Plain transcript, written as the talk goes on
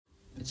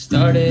It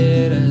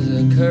started as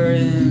a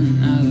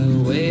current, now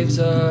the waves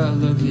are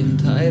looking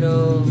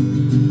tidal,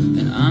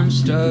 and I'm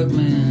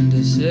struggling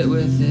to sit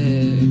with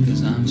it,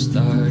 cause I'm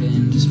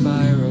starting to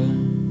spiral.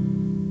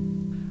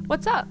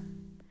 What's up?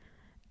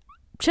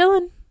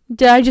 Chillin'.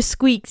 Did I just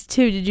squeaked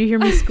too? Did you hear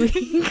me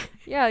squeak?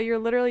 Yeah, you're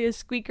literally a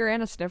squeaker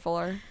and a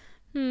sniffler.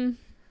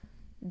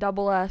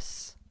 Double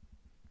S.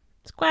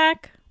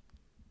 Squack.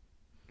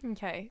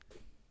 Okay.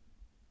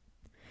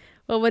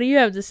 Well, what do you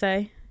have to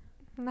say?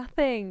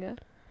 Nothing.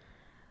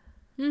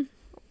 Hmm.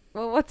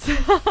 Well, what's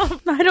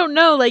up? I don't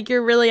know. Like,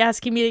 you're really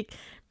asking me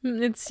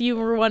to... you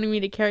were wanting me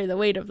to carry the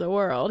weight of the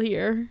world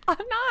here. I'm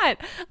not.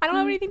 I don't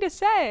have anything to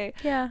say.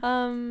 Yeah.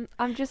 I'm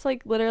just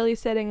like literally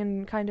sitting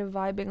and kind of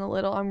vibing a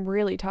little. I'm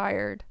really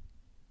tired.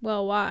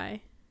 Well,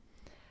 why?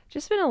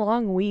 Just been a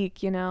long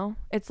week, you know.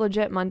 It's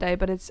legit Monday,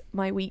 but it's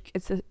my week.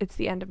 It's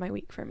the end of my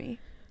week for me.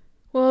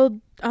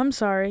 Well, I'm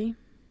sorry.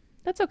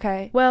 That's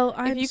okay. Well,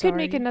 I'm if you sorry. could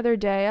make another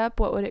day up,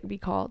 what would it be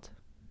called?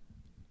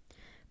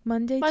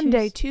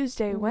 Monday,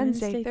 Tuesday,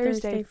 Wednesday,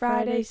 Thursday,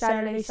 Friday,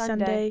 Saturday,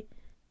 Sunday.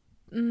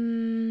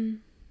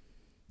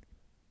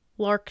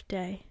 Lark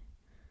Day.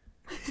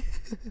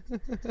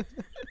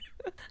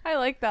 I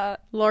like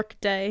that. Lark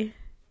Day.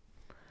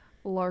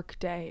 Lark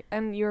Day.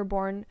 And you were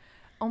born...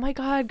 Oh my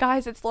god,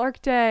 guys, it's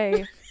Lark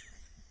Day.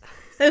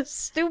 That's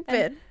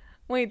stupid.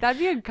 Wait, that'd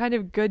be a kind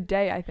of good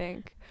day, I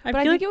think. But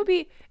I think it would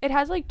be... It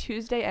has like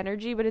Tuesday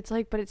energy, but it's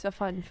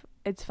fun.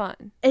 It's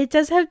fun. It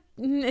does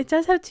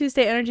have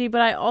Tuesday energy,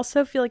 but I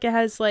also feel like it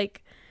has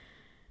like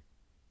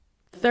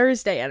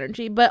Thursday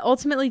energy. But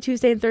ultimately,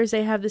 Tuesday and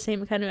Thursday have the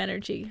same kind of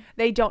energy.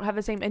 They don't have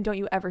the same, and don't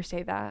you ever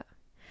say that.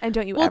 And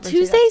don't you well, ever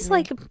say that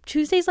to me.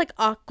 Tuesday's like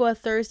aqua,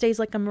 Thursday's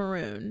like a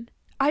maroon.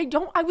 I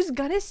was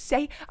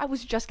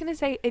just gonna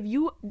say, if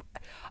you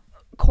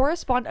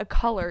correspond a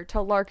color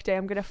to Lark Day,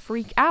 I'm gonna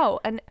freak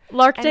out. And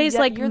Lark Day's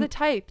like... You're the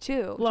type,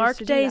 too. Lark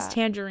Day is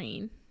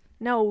tangerine.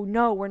 No,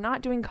 we're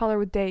not doing color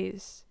with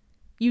days.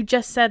 You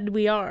just said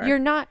we are. You're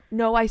not.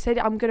 No, I said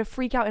I'm gonna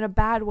freak out in a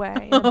bad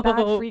way. In a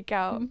bad freak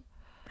out.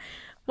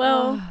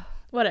 Well,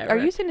 whatever. Are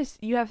you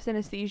have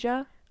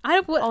synesthesia?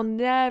 I'll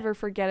never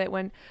forget it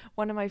when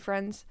one of my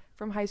friends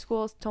from high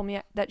school told me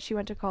that she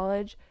went to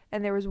college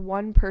and there was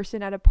one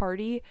person at a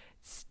party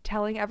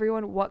telling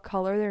everyone what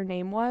color their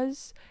name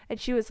was, and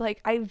she was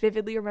like, I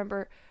vividly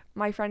remember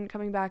my friend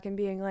coming back and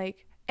being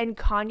like, and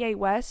Kanye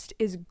West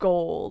is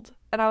gold,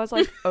 and I was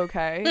like,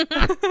 okay.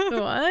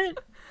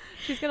 What?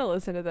 She's gonna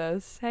listen to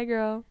this. Hey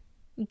girl.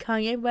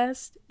 Kanye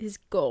West is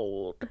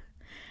gold.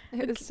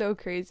 It was so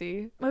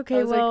crazy. Okay,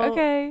 I was like,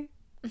 okay.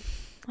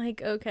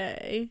 Like,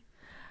 okay.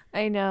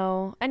 I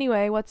know.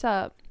 Anyway, what's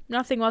up?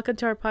 Nothing. Welcome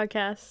to our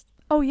podcast.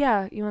 Oh,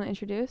 yeah. You want to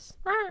introduce?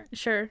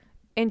 Sure.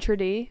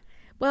 Introduce.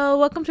 Well,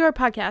 welcome to our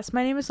podcast.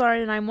 My name is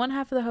Lauren, and I'm one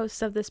half of the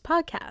hosts of this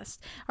podcast.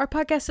 Our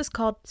podcast is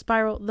called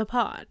Spiral the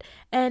Pod,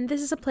 and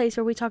this is a place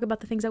where we talk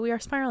about the things that we are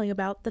spiraling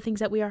about, the things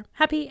that we are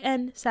happy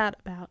and sad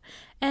about,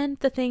 and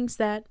the things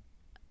that,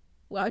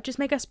 well, just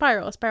make us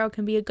spiral. A spiral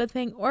can be a good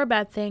thing or a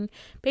bad thing.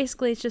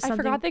 Basically, it's just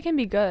something... I forgot they can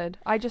be good.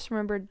 I just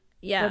remembered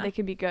that they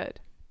can be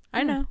good.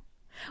 I know.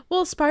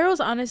 Well,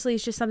 spirals, honestly,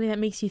 is just something that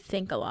makes you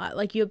think a lot.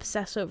 Like, you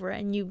obsess over it,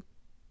 and you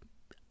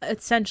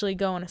essentially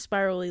go on a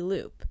spirally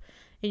loop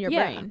in your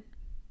brain.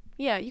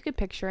 Yeah, you could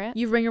picture it.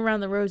 You ring around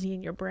the rosy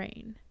in your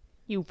brain.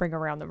 You ring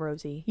around the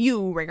rosy.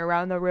 You ring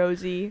around the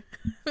rosy.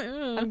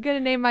 I'm going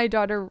to name my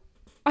daughter...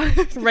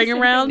 Ring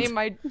around?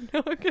 I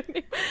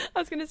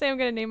was going to say I'm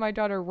going to name my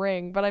daughter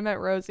Ring, but I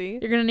meant Rosie.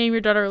 You're going to name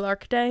your daughter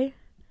Lark Day?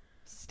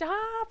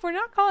 Stop. We're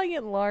not calling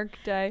it Lark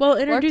Day. Well,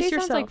 introduce Lark Day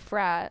yourself. Sounds like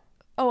frat.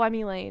 Oh, I'm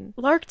Elaine.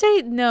 Lark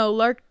Day?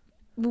 No,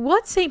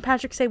 What's St.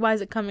 Patrick's Day? Why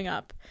is it coming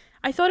up?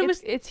 I thought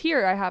It's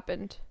here. I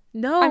happened.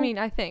 No. I mean,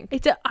 I think.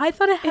 I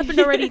thought it happened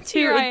already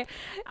too.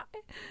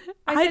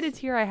 I said it's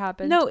here. I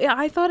happened. No,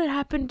 I thought it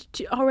happened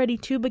already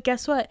too, but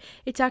guess what?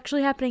 It's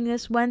actually happening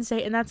this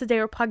Wednesday, and that's the day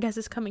our podcast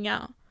is coming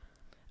out.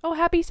 Oh,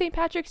 happy St.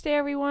 Patrick's Day,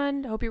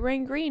 everyone. Hope you're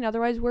wearing green.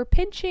 Otherwise, we're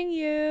pinching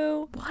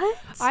you. What?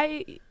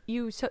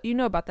 You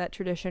know about that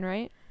tradition,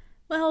 right?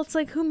 Well, it's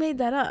like, who made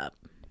that up?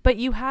 But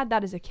you had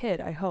that as a kid,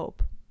 I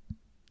hope.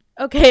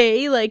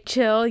 Okay, like,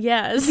 chill,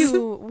 yes.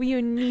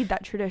 You need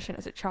that tradition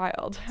as a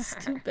child.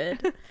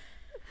 Stupid.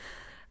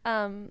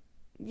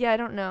 Yeah, I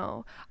don't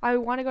know. I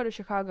want to go to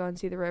Chicago and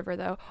see the river,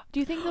 though. Do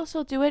you think they'll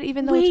still do it,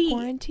 even though it's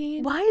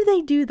quarantine? Why do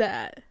they do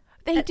that?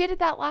 They did it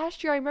that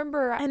last year, I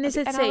remember. And is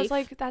it safe? And I was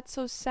like, that's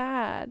so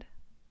sad.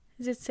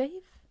 Is it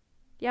safe?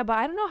 Yeah, but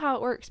I don't know how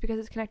it works because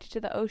it's connected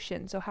to the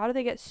ocean. So how do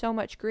they get so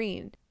much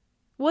green?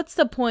 What's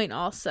the point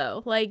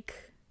also?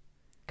 Like...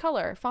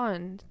 Color,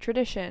 fun,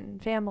 tradition,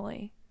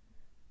 family.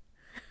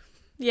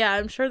 Yeah,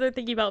 I'm sure they're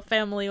thinking about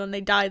family when they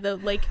dye the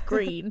lake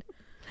green.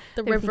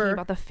 They're thinking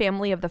about the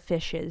family of the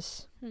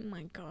fishes. Oh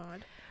my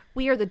god.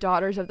 We are the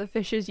daughters of the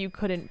fishes you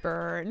couldn't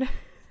burn.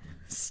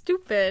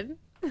 Stupid.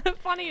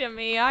 Funny to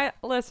me.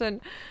 Listen,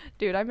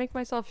 dude, I make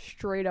myself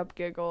straight up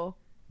giggle.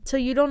 So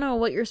you don't know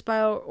what your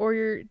spiral or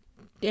your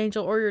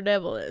angel or your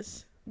devil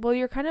is? Well,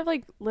 you're kind of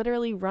like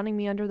literally running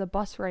me under the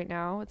bus right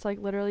now. It's like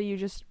literally you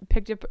just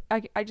picked up.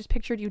 I just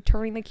pictured you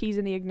turning the keys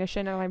in the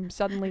ignition and I'm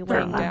suddenly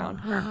laying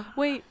down.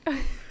 Wait.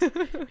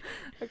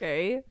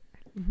 Okay.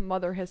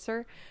 Mother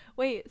hisser.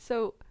 Wait,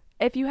 so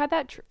if you had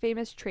that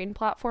famous train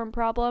platform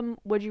problem,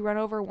 would you run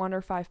over 1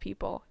 or 5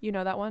 people? You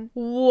know that one?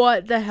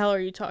 What the hell are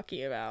you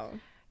talking about?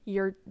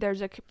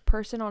 There's a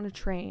person on a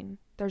train.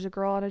 There's a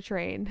girl on a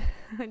train.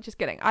 Just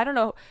kidding. I don't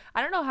know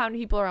how many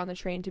people are on the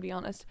train, to be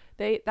honest.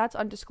 That's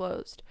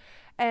undisclosed.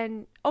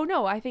 And oh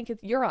no, I think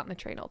you're on the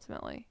train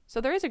ultimately.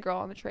 So there is a girl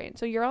on the train.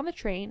 So you're on the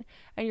train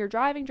and you're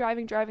driving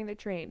the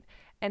train.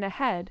 And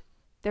ahead,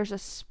 there's a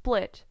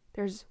split.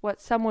 There's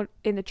what someone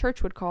in the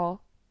church would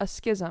call a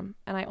schism.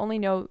 And I only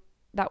know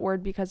that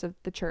word because of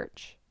the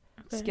church.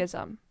 Okay.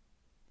 Schism.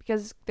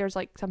 Because there's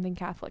like something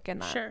Catholic in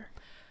that. Sure.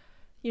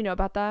 You know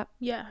about that?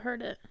 Yeah,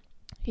 heard it.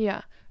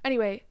 Yeah.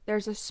 Anyway,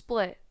 there's a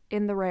split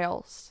in the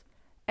rails,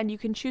 and you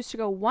can choose to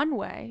go one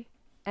way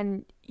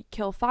and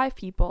kill 5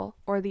 people,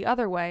 or the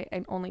other way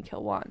and only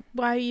kill 1.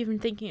 Why are you even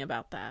thinking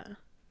about that?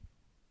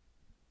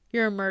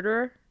 You're a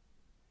murderer?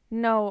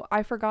 No,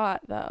 I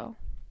forgot, though.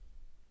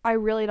 I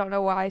really don't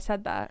know why I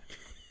said that.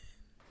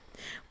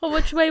 Well,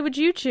 which way would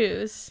you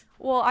choose?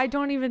 Well, I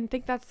don't even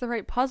think that's the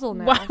right puzzle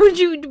now. Why would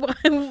you,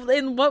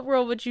 in what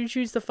world would you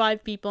choose the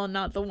 5 people and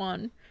not the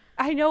 1?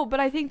 I know, but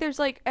I think it's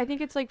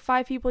like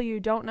 5 people you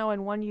don't know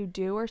and 1 you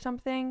do or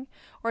something.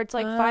 Or it's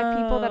like 5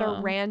 people that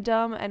are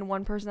random and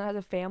 1 person that has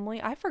a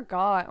family. I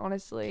forgot,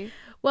 honestly.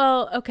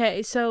 Well,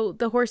 okay, so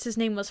the horse's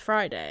name was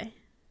Friday.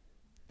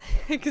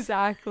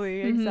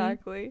 Exactly.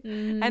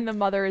 Mm-hmm. And the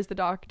mother is the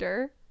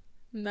doctor.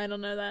 I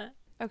don't know that.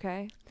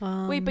 Okay.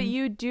 Wait, but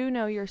you do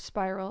know your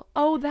spiral.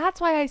 Oh,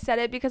 that's why I said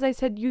it, because I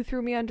said you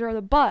threw me under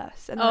the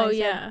bus. And then I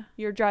said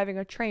you're driving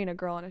a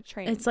girl on a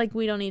train. It's like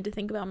we don't need to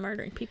think about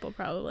murdering people,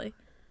 probably.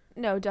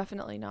 No,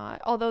 definitely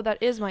not. Although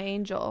that is my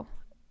angel.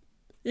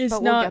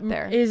 But we'll get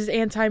there. Is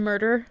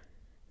anti-murder?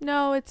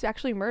 No, it's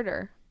actually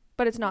murder.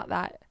 But it's not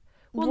that.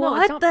 Well, what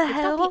no, it's not, the it's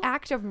hell? not the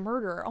act of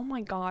murder. Oh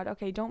my god.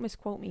 Okay, don't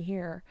misquote me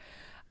here.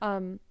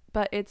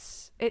 But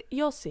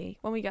you'll see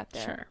when we get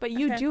there. Sure. But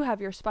you do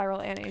have your spiral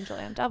and angel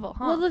and devil,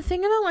 huh? Well, the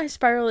thing about my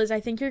spiral is I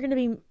think you're going to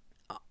be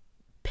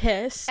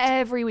pissed.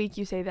 Every week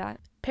you say that.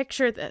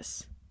 Picture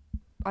this.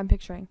 I'm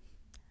picturing.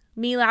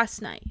 Me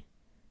last night.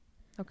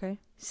 Okay.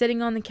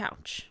 Sitting on the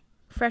couch.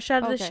 Fresh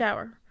out of the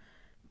shower.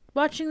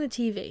 Watching the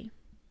TV.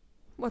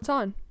 What's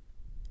on?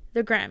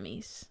 The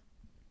Grammys.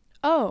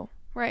 Oh,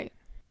 right.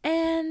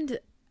 And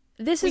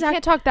this is... We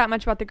can't talk that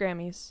much about the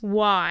Grammys.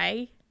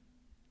 Why?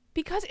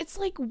 Because it's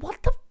like,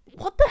 what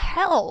the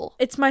hell?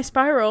 It's my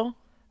spiral.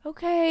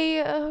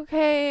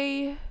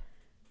 Okay.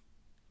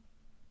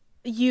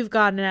 You've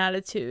got an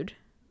attitude.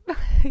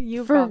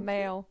 You've got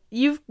mail.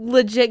 You've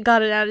legit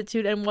got an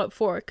attitude, and what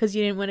for? Because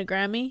you didn't win a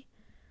Grammy?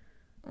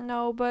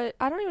 No, but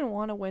I don't even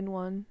want to win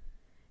one.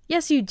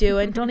 Yes, you do,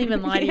 and don't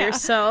even lie to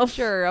yourself.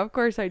 Sure, of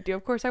course I do.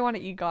 Of course I want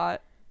an EGOT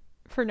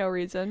for no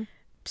reason.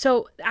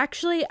 So,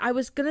 actually, I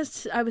was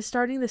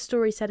starting the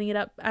story, setting it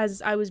up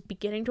as I was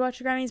beginning to watch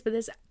the Grammys, but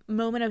this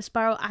moment of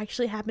spiral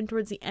actually happened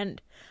towards the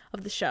end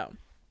of the show.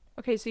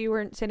 Okay, so you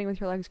weren't sitting with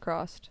your legs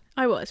crossed.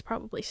 I was,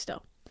 probably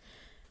still.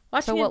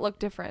 So what looked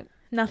different?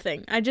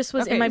 Nothing. I just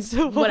was in my...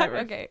 whatever.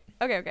 Okay.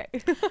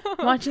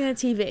 Watching the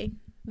TV.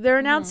 They're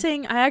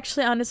announcing... I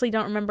actually honestly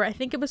don't remember. I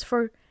think it was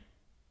for...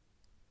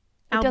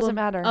 It doesn't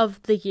matter.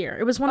 Of the year.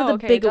 It was one of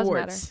the big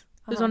awards.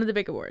 It was one of the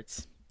big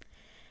awards.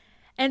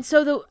 And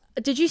so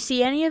did you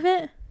see any of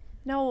it?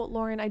 No,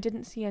 Lauren, I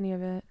didn't see any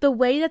of it. The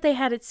way that they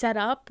had it set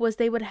up was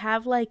they would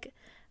have like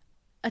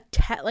a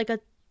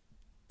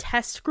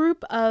test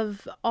group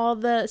of all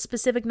the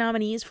specific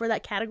nominees for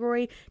that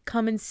category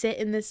come and sit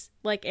in this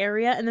like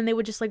area, and then they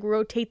would just like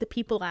rotate the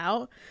people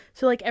out.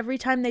 So like every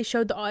time they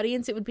showed the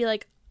audience, it would be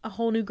like a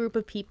whole new group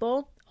of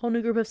people, whole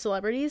new group of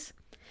celebrities.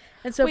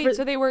 And so you're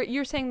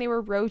saying they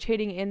were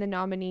rotating in the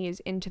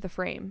nominees into the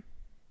frame?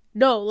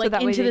 No, like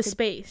into the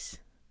space.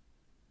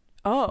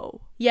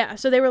 Oh. Yeah,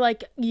 so they were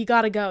like, you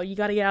gotta go. You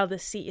gotta get out of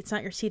this seat. It's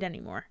not your seat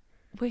anymore.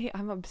 Wait,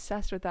 I'm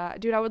obsessed with that.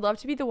 Dude, I would love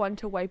to be the one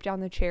to wipe down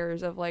the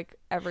chairs of, like,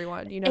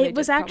 everyone. You know, it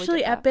was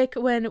actually epic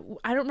when,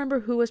 I don't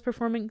remember who was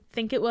performing. I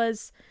think it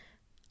was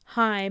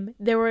Haim.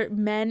 There were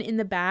men in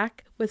the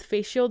back with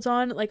face shields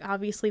on, like,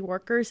 obviously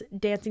workers,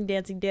 dancing.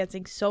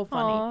 So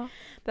funny. Aww,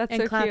 that's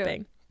and so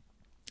clapping. Cute.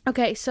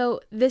 Okay,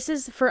 so this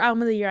is for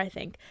Album of the Year, I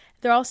think.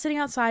 They're all sitting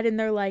outside in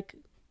their, like,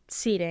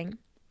 seating.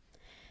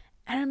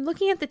 And I'm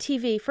looking at the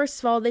TV. First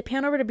of all, they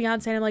pan over to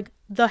Beyonce and I'm like,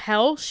 the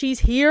hell?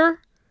 She's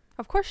here?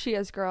 Of course she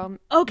is, girl.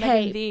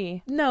 Okay. Megan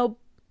V. No.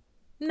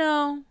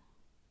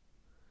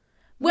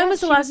 When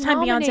was the last time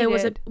Beyonce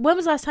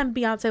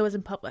was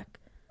in public?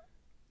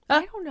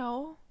 I don't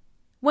know.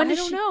 I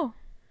don't know.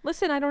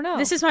 Listen, I don't know.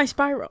 This is my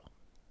spiral.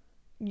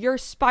 Your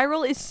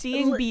spiral is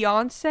seeing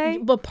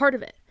Beyonce? Well, part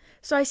of it.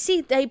 So I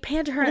see they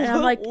pan to her and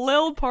I'm like,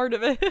 Lil part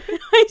of it.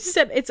 I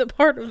said it's a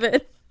part of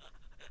it.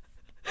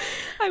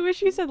 I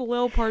wish you said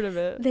Lil part of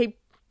it. They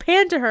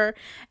pan to her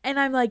and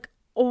I'm like,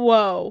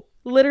 whoa.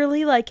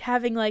 Literally like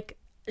having like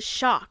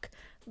shock.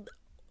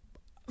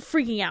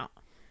 Freaking out.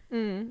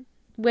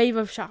 Wave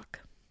of shock.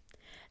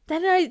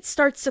 Then it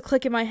starts to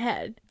click in my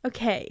head.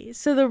 Okay,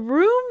 so the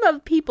room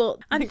of people.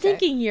 I'm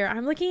thinking here.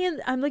 I'm looking at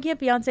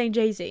Beyonce and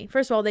Jay-Z.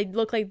 First of all, they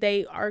look like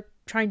they are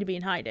trying to be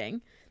in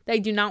hiding. They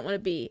do not want to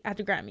be at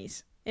the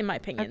Grammys, in my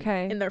opinion.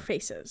 Okay. In their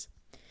faces.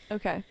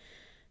 Okay.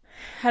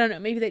 I don't know.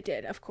 Maybe they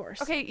did. Of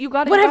course. Okay, you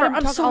got it. Whatever.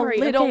 I'm sorry.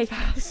 A little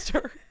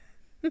faster.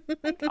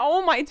 Like,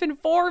 oh my! It's been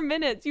 4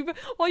 minutes.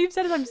 All you've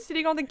said is I'm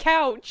sitting on the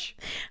couch.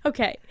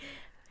 Okay.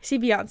 I see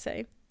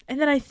Beyonce, and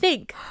then I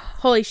think,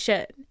 holy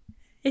shit.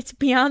 It's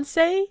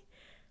Beyonce,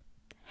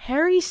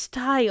 Harry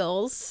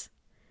Styles,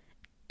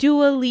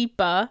 Dua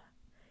Lipa,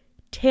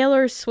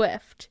 Taylor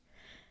Swift.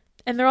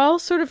 And they're all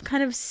sort of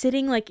kind of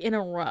sitting like in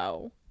a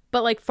row,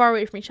 but like far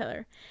away from each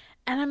other.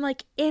 And I'm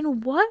like,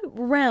 in what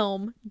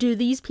realm do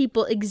these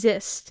people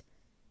exist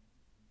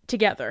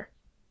together?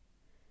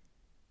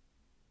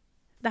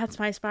 That's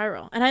my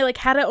spiral. And I like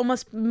had an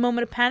almost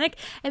moment of panic.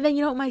 And then,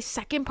 you know, my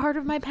second part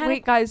of my panic.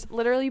 Wait, guys,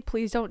 literally,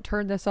 please don't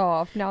turn this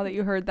off now that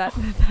you heard that.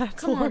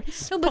 That's come on.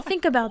 No, but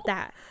think about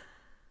that.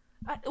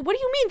 What do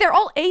you mean? They're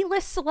all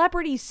A-list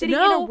celebrities sitting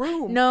in a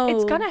room. No.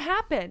 It's gonna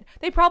happen.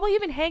 They probably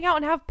even hang out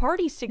and have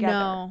parties together.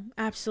 No,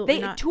 absolutely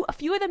not. A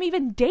few of them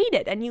even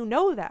dated, and you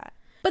know that.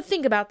 But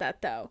think about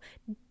that, though.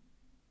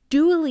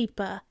 Dua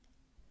Lipa.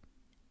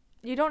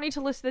 You don't need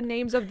to list the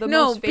names of the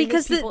most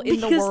famous people in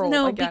the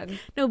world again.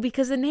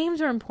 Because the names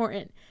are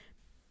important.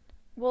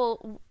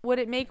 Well, would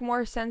it make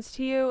more sense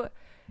to you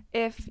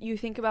if you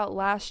think about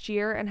last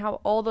year and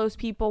how all those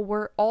people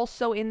were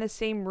also in the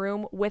same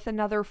room with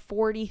another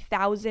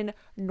 40,000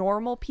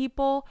 normal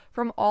people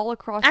from all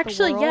across the world?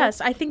 Actually, yes.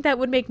 I think that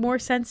would make more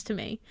sense to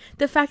me.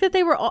 The fact that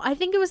they were all... I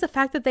think it was the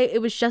fact that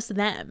it was just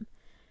them.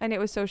 And it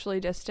was socially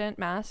distant,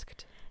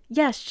 masked?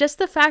 Yes, just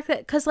the fact that...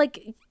 Because,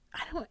 like,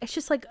 I don't... It's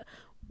just like...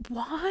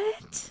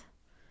 What?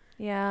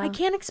 Yeah. I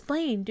can't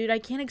explain, dude. I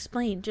can't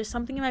explain. Just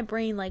something in my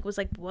brain like was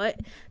like, what?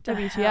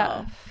 WTF.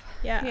 Hell?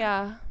 Yeah.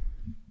 Yeah.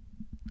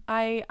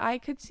 I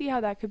could see how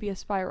that could be a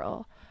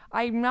spiral.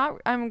 I'm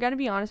gonna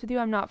be honest with you,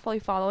 I'm not fully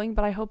following,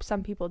 but I hope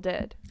some people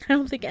did. I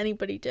don't think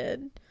anybody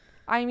did.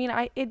 I mean,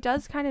 it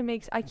does kind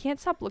of I can't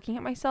stop looking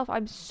at myself.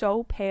 I'm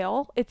so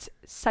pale. It's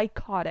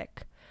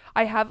psychotic.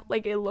 I have,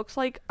 like, it looks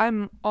like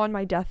I'm on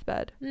my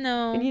deathbed.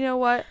 No. And you know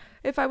what?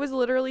 If I was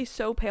literally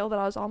so pale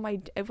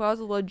that if I was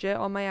legit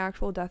on my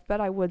actual deathbed,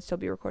 I would still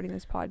be recording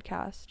this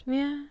podcast.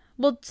 Yeah.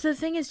 Well, so the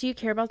thing is, do you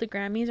care about the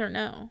Grammys or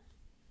no?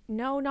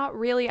 No, not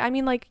really. I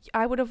mean, like,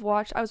 I would have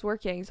watched. I was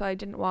working, so I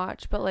didn't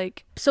watch. But,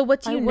 like, so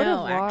what do you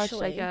know? Watched,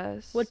 actually, I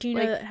guess. What do you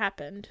know that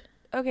happened?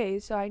 Okay,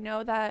 so I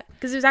know that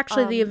because it was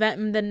actually the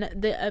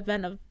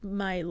event of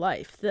my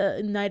life,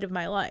 the night of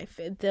my life.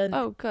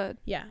 Oh, good.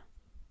 Yeah.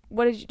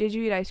 What did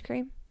you eat ice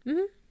cream?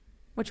 Mm-hmm.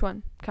 Which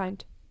one?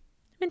 Kind?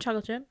 In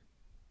chocolate chip.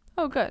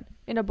 Oh, good.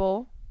 In a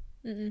bowl?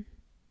 Mm-mm.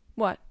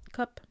 What?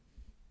 Cup.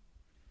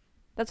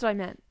 That's what I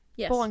meant.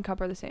 Yes. Bowl and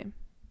cup are the same.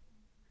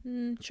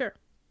 Sure.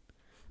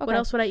 Okay. What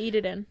else would I eat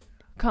it in?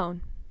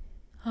 Cone.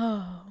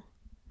 Oh.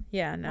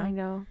 Yeah, no. I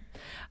know.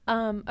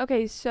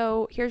 Okay,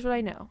 so here's what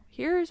I know.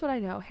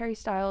 Harry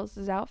Styles'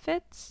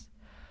 outfits.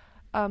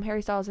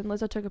 Harry Styles and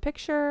Lizzo took a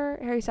picture.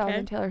 Harry Styles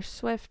and Taylor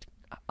Swift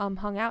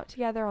hung out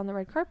together on the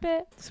red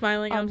carpet.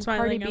 Smiling, I'm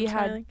smiling. Cardi B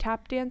had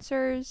tap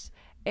dancers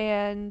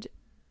and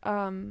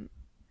no,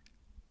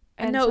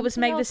 it was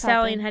Meg Thee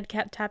Stallion had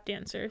tap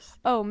dancers.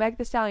 Oh, Meg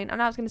Thee Stallion.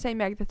 And I was going to say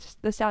Meg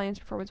Thee Stallion's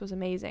performance was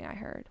amazing, I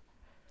heard.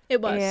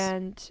 It was.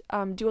 And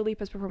Dua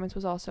Lipa's performance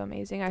was also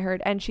amazing, I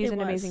heard. And she's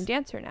an amazing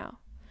dancer now.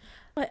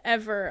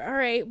 Whatever. All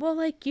right. Well,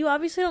 like, you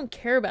obviously don't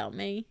care about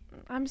me.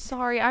 I'm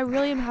sorry. I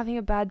really am having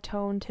a bad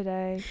tone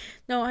today.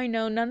 No, I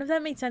know. None of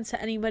that made sense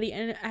to anybody.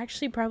 And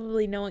actually,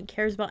 probably no one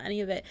cares about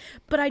any of it.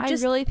 But I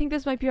really think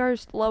this might be our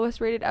lowest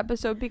rated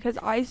episode because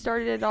I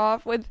started it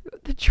off with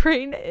the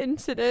train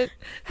incident.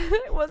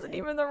 It wasn't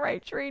even the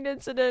right train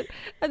incident.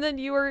 And then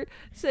you were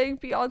saying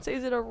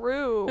Beyonce's in a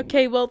room.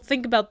 Okay, well,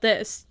 think about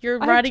this.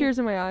 I have tears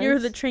in my eyes. You're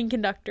the train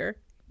conductor.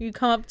 You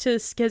come up to the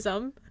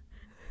Schism.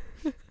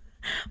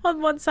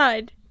 On one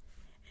side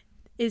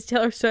is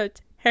Taylor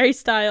Swift, Harry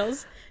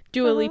Styles,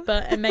 Dua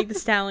Lipa, and Meg Thee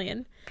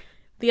Stallion.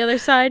 The other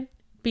side,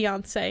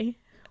 Beyonce.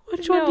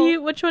 Which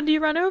one do you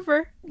run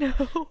over?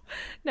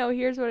 No,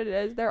 here's what it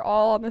is. They're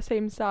all on the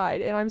same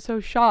side, and I'm so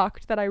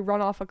shocked that I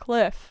run off a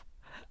cliff.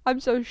 I'm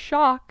so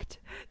shocked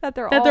that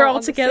they're all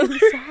on together. The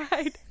same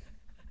side.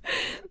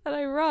 That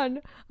I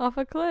run off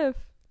a cliff.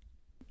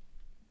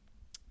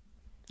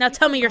 Now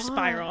tell me your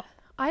spiral.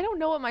 I don't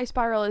know what my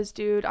spiral is,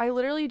 dude. I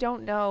literally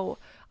don't know.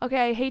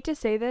 Okay, I hate to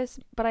say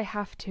this, but I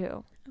have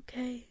to.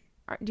 Okay.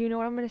 Do you know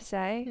what I'm going to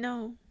say?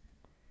 No.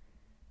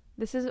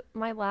 This is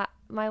my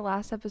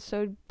last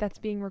episode that's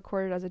being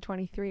recorded as a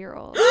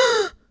 23-year-old.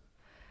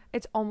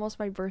 It's almost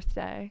my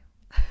birthday.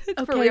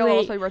 It's for real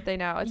almost my birthday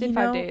now. It's in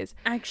 5 days.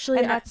 Actually,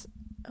 and that's...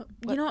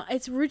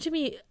 it's rude to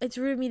me. It's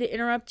rude of me to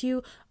interrupt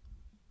you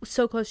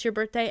so close to your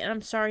birthday, and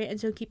I'm sorry, and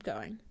so keep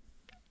going.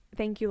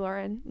 Thank you,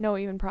 Lauren. No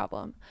even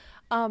problem.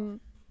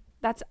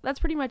 That's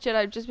pretty much it.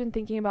 I've just been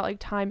thinking about, like,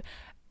 time,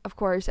 of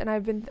course, and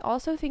I've been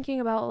also thinking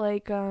about,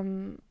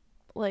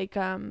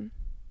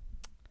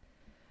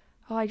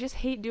 Oh, I just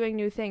hate doing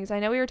new things. I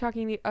know we were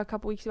talking a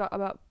couple weeks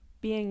about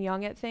being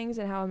young at things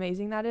and how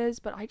amazing that is,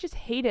 but I just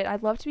hate it.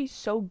 I'd love to be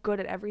so good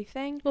at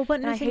everything. Well, what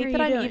new and I thing hate are that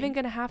you I'm doing? even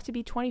going to have to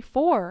be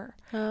 24.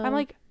 I'm Oh.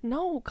 like,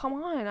 no, come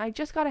on. I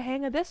just got a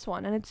hang of this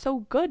one, and it's so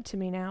good to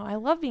me now. I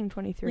love being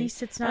 23. At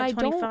least it's And not I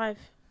don't- 25.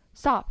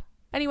 Stop.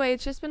 Anyway,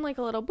 it's just been like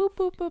a little boop,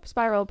 boop, boop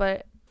spiral,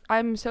 but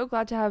I'm so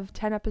glad to have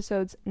 10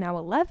 episodes, now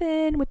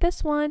 11 with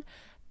this one,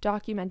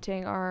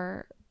 documenting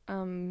our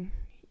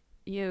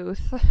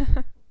youth.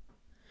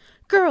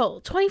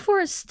 Girl, 24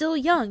 is still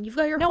young. You've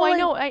got your No, whole I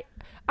know.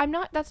 I'm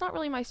not, that's not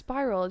really my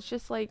spiral. It's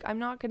just like, I'm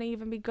not going to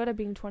even be good at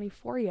being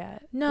 24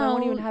 yet. No. I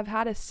won't even have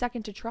had a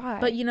second to try.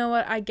 But you know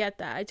what? I get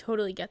that. I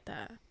totally get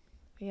that.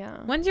 Yeah.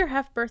 When's your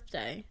half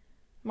birthday?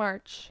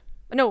 March.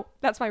 No,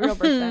 that's my real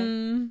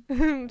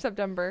birthday.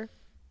 September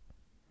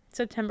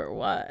September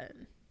what?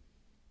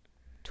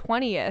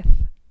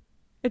 20th.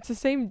 It's the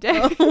same day.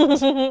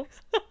 Oh.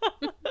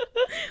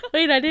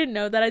 Wait, I didn't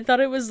know that. I thought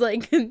it was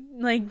like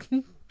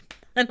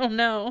I don't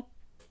know.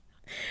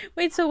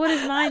 Wait, so what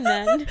is mine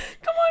then?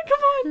 Come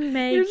on.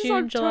 May, Yours is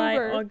June, July,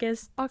 October.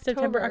 August,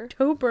 September,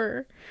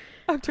 October.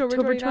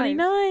 October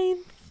 29th.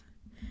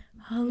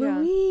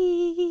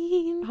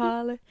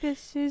 Halloween.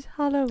 This is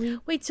Halloween.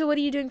 Wait, so what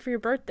are you doing for your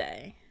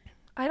birthday?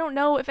 I don't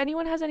know. If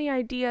anyone has any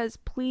ideas,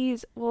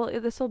 please. Well,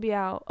 this will be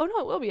out. Oh, no,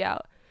 it will be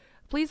out.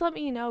 Please let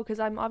me know, because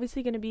I'm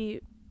obviously going to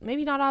be,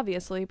 maybe not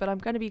obviously, but I'm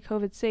going to be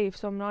COVID safe,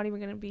 so I'm not even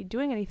going to be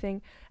doing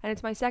anything. And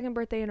it's my second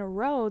birthday in a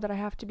row that I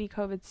have to be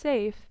COVID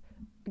safe,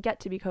 get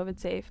to be COVID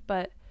safe.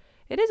 But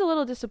it is a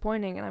little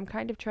disappointing, and I'm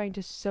kind of trying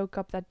to soak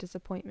up that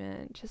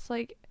disappointment. Just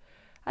like,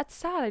 that's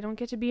sad. I don't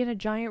get to be in a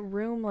giant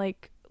room,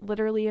 like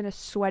literally in a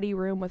sweaty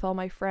room with all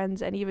my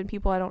friends and even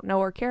people I don't know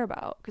or care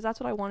about, because that's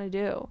what I want to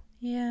do.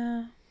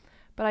 Yeah.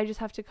 But I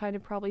just have to kind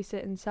of probably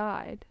sit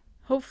inside.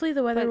 Hopefully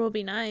the weather But will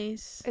be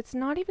nice. It's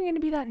not even going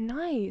to be that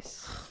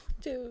nice.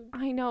 Dude.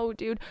 I know,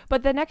 dude.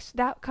 But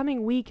that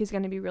coming week is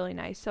going to be really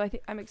nice. So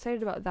I'm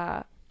excited about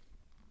that.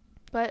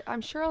 But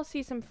I'm sure I'll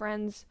see some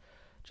friends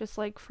just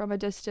like from a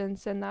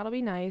distance, and that'll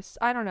be nice.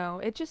 I don't know.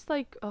 It just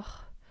like,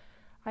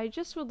 I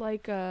just would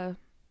like oh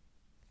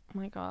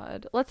my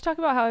God. Let's talk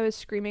about how I was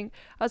screaming.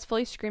 I was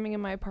fully screaming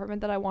in my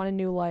apartment that I want a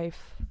new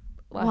life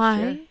last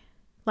year.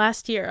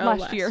 Last year. Oh,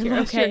 Last year.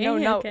 Okay.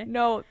 No. Okay.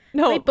 No.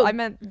 Wait, but- I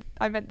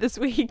meant this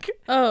week.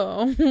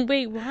 Oh,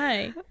 wait,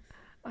 why?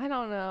 I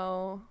don't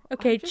know.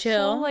 Okay, I'm just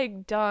chill. So,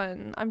 like,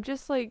 done. I'm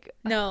just like,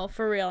 No,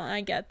 for real.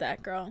 I get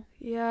that, girl.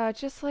 yeah,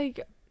 just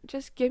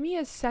give me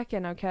a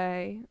second,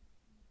 okay?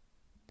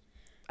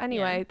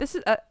 Anyway, Yeah. this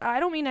is I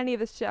don't mean any of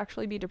this to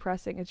actually be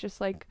depressing. It's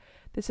just like,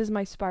 this is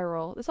my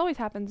spiral. This always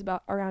happens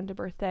around a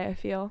birthday, I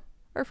feel.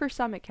 Or for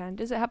some it can.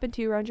 Does it happen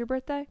to you around your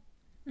birthday?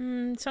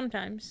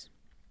 Sometimes.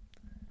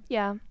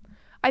 Yeah.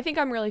 I think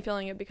I'm really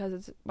feeling it because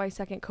it's my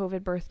second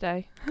COVID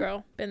birthday.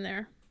 Girl, been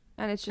there.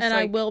 And it's just And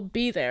like, I will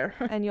be there.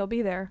 and you'll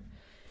be there.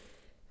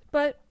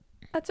 But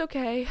that's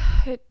okay.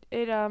 It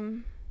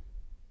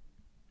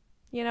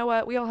you know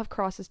what? We all have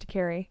crosses to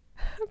carry.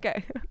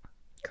 Okay.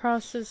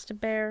 Crosses to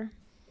bear.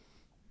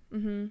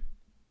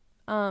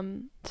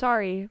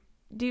 Sorry.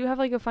 Do you have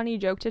like a funny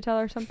joke to tell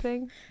or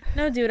something?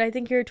 No, dude, I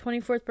think your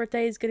 24th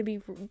birthday is going to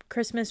be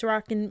Christmas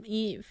Rockin'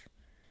 Eve.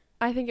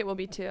 I think it will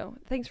be too.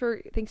 Thanks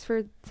for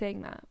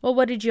saying that. Well,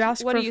 what did you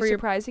ask What for are you your...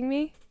 surprising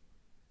me?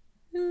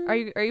 Are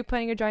you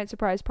planning a giant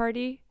surprise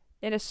party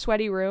in a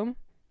sweaty room?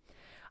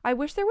 I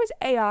wish there was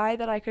AI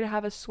that I could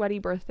have a sweaty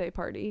birthday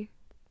party.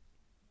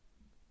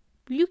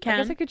 You I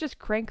guess can. I could just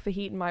crank the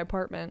heat in my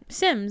apartment.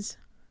 Sims.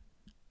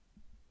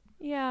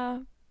 Yeah,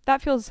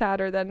 that feels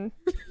sadder than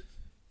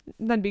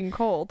being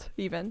cold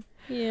even.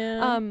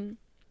 Yeah.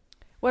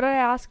 What did I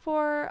ask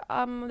for?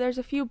 There's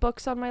a few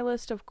books on my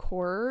list, of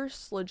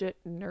course. Legit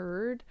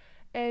nerd.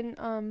 And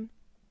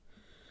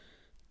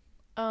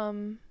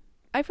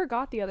I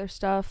forgot the other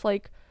stuff.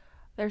 Like,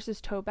 there's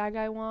this tote bag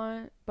I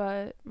want,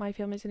 but my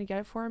family's gonna get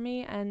it for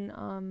me, and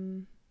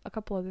a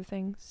couple other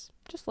things.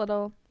 Just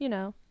little, you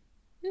know.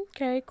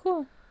 Okay,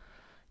 cool.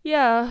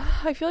 Yeah,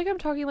 I feel like I'm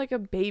talking like a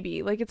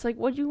baby. Like, it's like,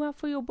 what do you want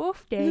for your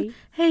birthday?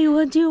 Hey,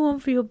 what do you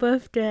want for your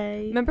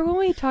birthday? Remember when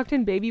we talked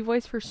in baby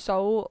voice for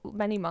so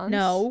many months?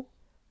 No. was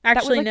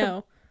Actually, like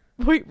no.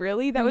 Wait,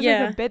 really? That was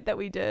Yeah. like a bit that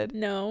we did.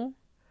 No.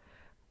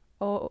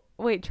 Oh,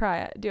 wait, try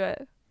it. Do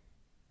it.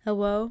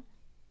 Hello?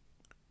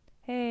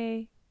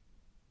 Hey.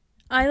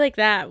 I like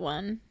that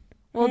one.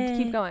 Well, Hey.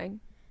 keep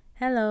going.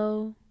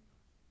 Hello.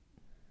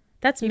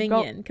 That's Keep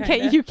Minion, go- kind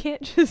Okay, of. you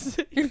can't just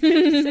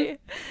say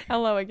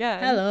hello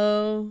again.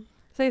 Hello.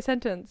 Say a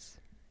sentence.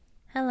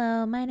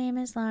 Hello, my name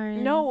is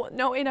Lauren.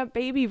 No, in a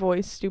baby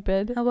voice,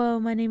 stupid. Hello,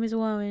 my name is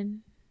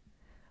Warren.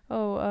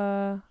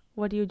 Oh,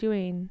 what are you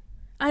doing?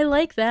 I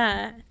like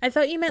that. I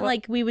thought you meant What?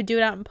 like we would do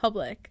it out in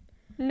public.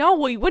 No,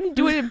 we wouldn't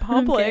do it in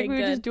public. Okay, we would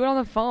good. just do it on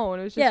the phone.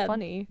 It was just Yeah.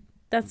 funny.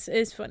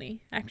 Is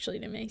funny, actually,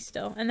 to me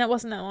still. And that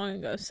wasn't that long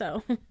ago,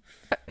 so.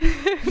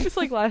 It was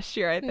like last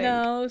year, I think.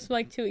 No, it was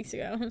like 2 weeks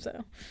ago,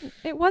 so.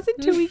 It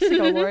wasn't 2 weeks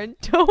ago, Lauren.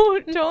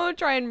 Don't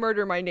try and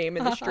murder my name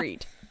in the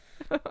street.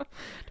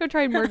 Don't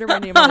try and murder my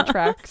name on the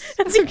tracks.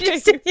 That's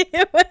interesting.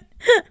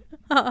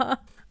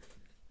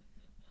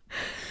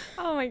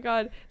 Oh my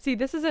god. See,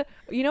 this is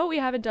what we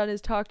haven't done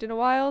is talked in a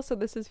while, so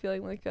this is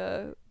feeling like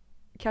a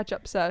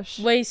catch-up sesh.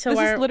 Wait, so this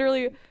why is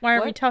literally why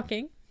aren't we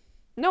talking?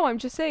 No, I'm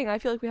just saying I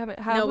feel like we haven't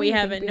No, we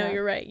haven't. No,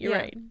 you're right. You're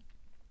right.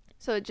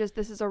 So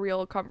this is a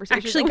real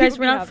conversation. Actually, guys,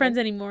 we're not friends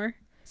anymore.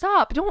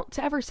 Stop. Don't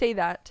ever say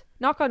that.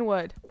 Knock on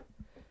wood.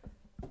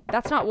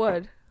 That's not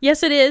wood.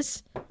 Yes, it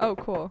is. Oh,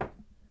 cool.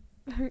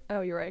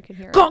 Oh, you're right. I can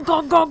hear it. Gong,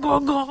 gong, gong,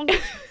 gong,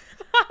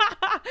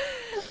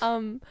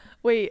 gong.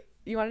 Wait.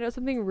 You want to know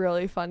something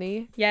really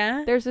funny?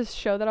 Yeah? There's this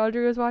show that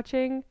Audrey was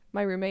watching.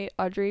 My roommate,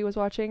 Audrey, was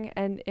watching.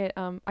 And it,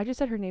 I just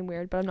said her name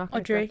weird, but I'm not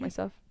going to correct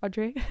myself.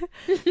 Audrey.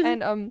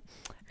 And,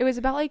 it was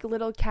about, like,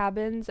 little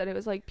cabins. And it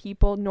was, like,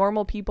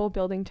 normal people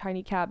building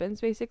tiny cabins,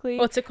 basically.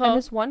 What's it called? And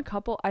this one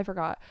couple, I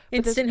forgot.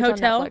 Instant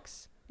Hotel?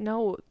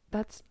 No,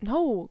 it's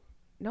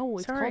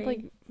called,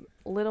 like,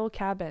 Little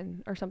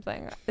Cabin or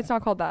something. It's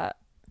not called that.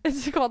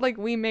 It's called, like,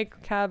 We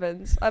Make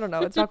Cabins. I don't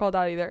know. It's not called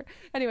that either.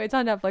 Anyway, it's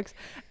on Netflix.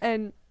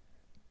 And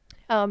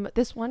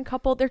this one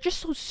couple, they're just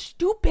so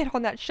stupid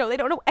on that show. They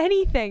don't know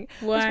anything.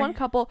 Why? This one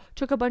couple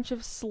took a bunch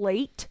of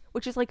slate,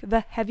 which is, like,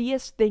 the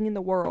heaviest thing in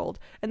the world.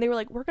 And they were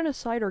like, we're going to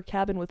side our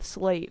cabin with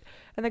slate.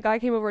 And the guy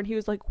came over and he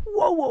was like,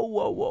 whoa, whoa,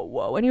 whoa, whoa,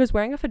 whoa. And he was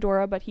wearing a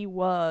fedora, but he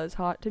was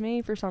hot to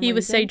me for some reason. He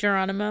was Say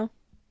Geronimo.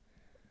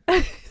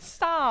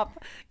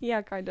 Stop.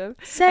 Yeah, kind of.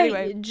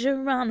 Say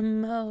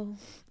Geronimo.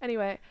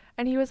 Anyway,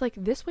 and he was like,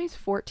 this weighs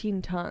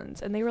 14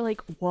 tons. And they were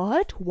like,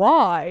 what?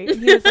 Why?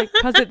 And he was like,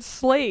 because it's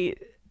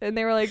slate. And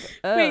they were like,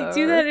 wait,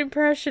 do that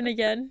impression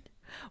again.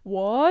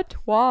 What?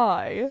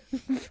 Why?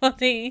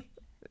 Funny.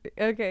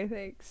 Okay,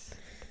 thanks.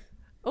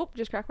 Oh,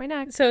 just cracked my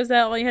neck. So is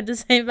that all you had to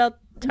say about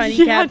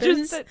tiny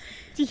cabins?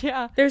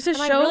 Yeah. There's a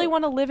show. I really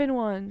want to live in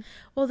one.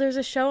 Well, there's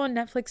a show on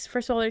Netflix.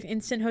 First of all, there's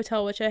Instant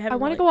Hotel, which I haven't. I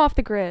want to go off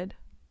the grid.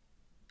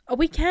 Oh,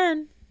 we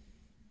can.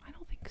 I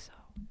don't think so.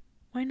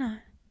 Why not?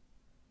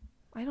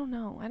 I don't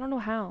know. I don't know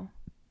how.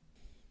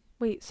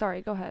 Wait,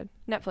 sorry. Go ahead.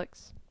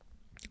 Netflix.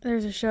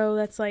 There's a show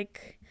that's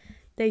like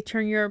they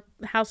turn your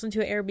house into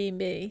an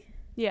Airbnb.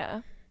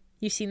 Yeah.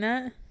 You seen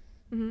that?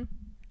 Mm-hmm.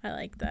 I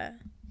like that.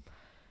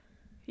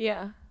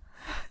 Yeah.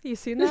 You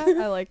seen that?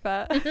 I like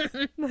that.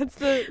 That's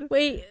the...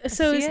 Wait,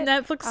 so is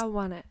Netflix... I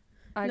want it.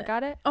 I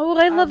got it. Oh,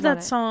 I love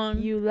that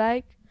song. You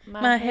like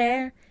my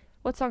hair?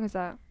 What song is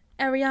that?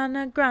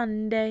 Ariana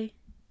Grande.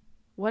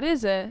 What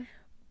is it?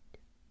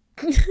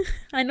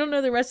 I don't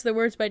know the rest of the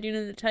words, but I do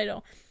know the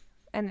title.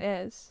 And it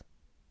is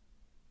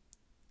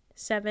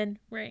 7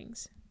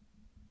 Rings.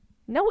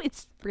 No,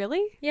 it's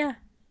really? Yeah.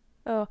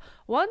 Oh,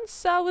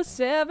 once I was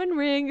 7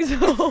 rings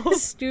old.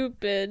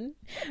 Stupid.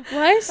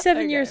 Why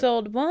 7 years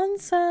old?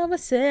 Once I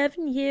was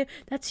 7 years.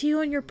 That's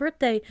you on your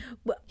birthday.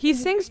 He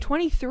sings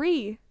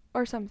 23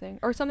 or something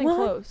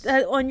close.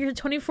 On your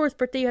 24th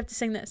birthday, you have to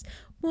sing this.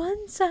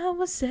 Once I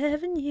was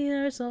 7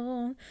 years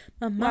old,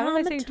 my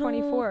mama told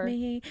 24?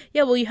 Me.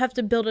 Yeah, well, you have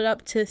to build it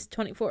up to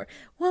 24.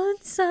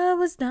 Once I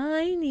was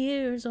 9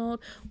 years old.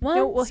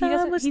 Once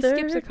I was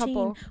 13. Skips a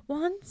couple.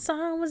 Once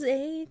I was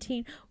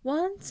 18.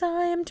 Once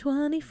I am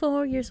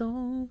 24 years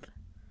old.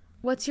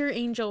 What's your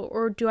angel,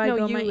 or do I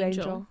go my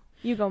angel?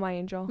 You go my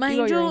angel. My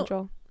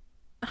angel.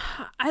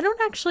 I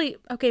don't actually.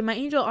 Okay, my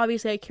angel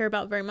obviously I care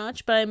about very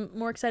much, but I'm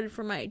more excited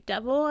for my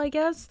devil, I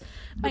guess.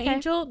 My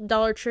angel,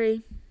 Dollar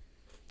Tree.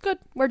 Good.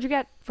 What'd you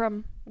get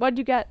from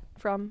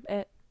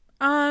it?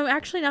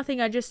 Actually nothing.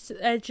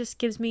 It just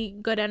gives me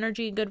good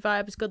energy, good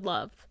vibes, good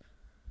love.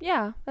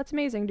 Yeah, that's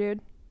amazing, dude.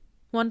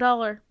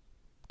 $1.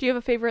 Do you have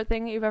a favorite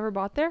thing that you've ever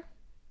bought there?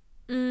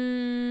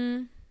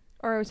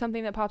 Or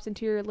something that pops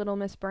into your little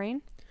Miss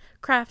Brain?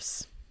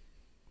 Crafts.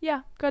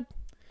 Yeah, good.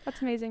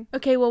 That's amazing.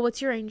 Okay, well,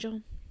 what's your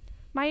angel?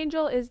 My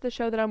angel is the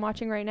show that I'm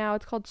watching right now.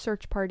 It's called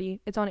Search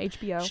Party. It's on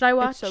HBO. Should I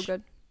watch? It's so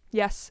good.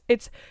 Yes,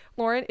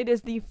 Lauren, it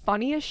is the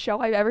funniest show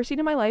I've ever seen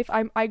in my life.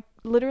 I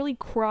literally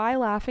cry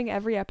laughing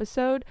every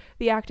episode.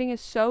 The acting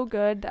is so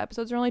good. The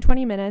episodes are only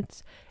 20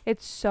 minutes.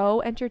 It's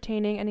so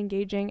entertaining and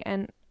engaging,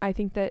 and I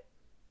think that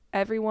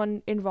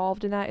everyone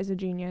involved in that is a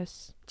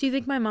genius. Do you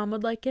think my mom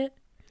would like it?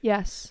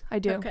 Yes, I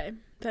do. Okay,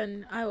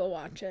 then I will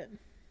watch it.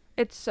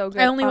 It's so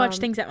good. I only watch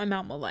things that my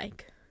mom will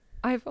like.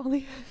 I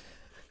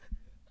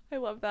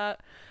love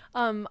that.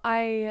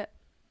 I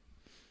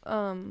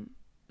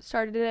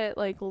started it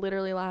like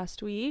literally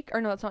last week.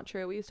 Or no, that's not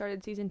true. We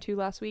started season 2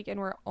 last week and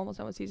we're almost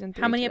done with season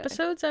 3. How many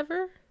episodes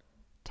ever?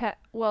 10.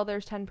 Well,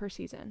 there's 10 per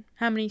season.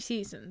 How many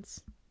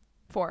seasons?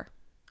 4.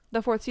 The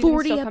 4th season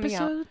 40 is still coming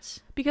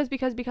episodes? Out.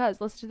 Because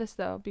listen to this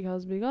though.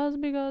 Because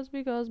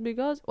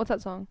what's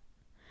that song?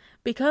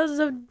 Because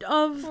of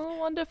all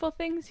wonderful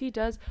things he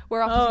does.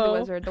 We're off to the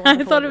Wizard.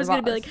 I thought it was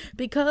gonna be like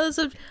because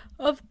of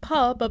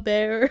Papa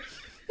Bear.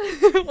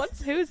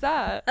 Who's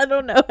that? I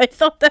don't know. I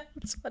thought that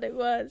was what it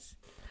was.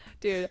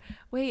 Dude,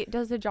 wait,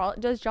 does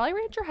Jolly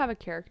Rancher have a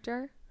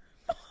character?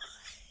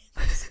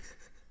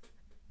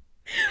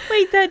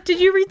 Wait, did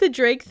you read the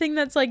Drake thing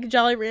that's like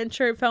Jolly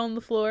Rancher, it fell on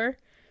the floor?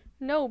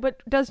 No,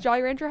 but does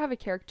Jolly Rancher have a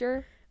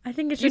character? I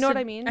think it's You just know what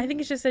I mean? I think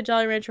it's just a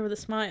Jolly Rancher with a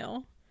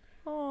smile.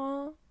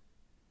 Aw.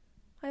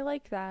 I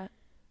like that.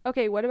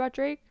 Okay, what about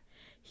Drake?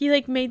 He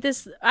like made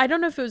this. I don't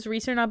know if it was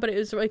recent or not, but it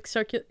was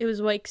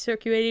like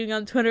circulating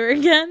on Twitter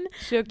again.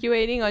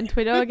 Circulating on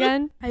Twitter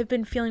again? I've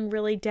been feeling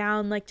really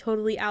down, like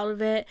totally out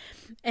of it,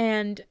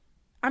 and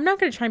I'm not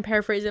gonna try and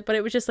paraphrase it, but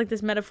it was just like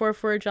this metaphor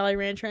for a Jolly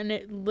Rancher, and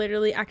it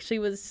literally actually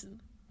was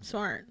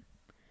smart.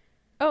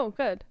 Oh,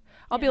 good.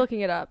 I'll be looking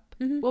it up.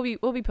 Mm-hmm.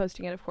 We'll be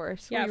posting it, of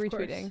course. Yeah, we'll be of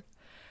course. retweeting.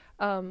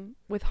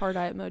 With heart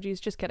eye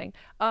emojis. Just kidding.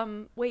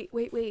 Wait.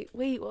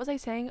 What was I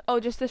saying? Oh,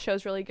 just this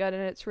show's really good,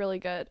 and it's really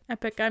good.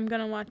 Epic. I'm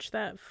gonna watch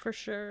that for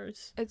sure.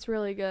 It's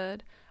really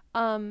good.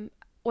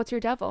 What's your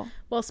devil?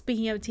 Well,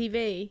 speaking of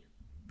TV,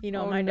 you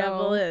know Oh, what my no.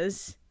 devil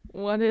is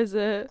What is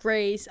it?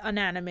 Grey's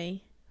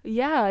Anatomy.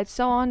 Yeah, it's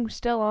still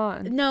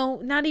on.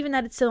 No, not even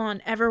that it's still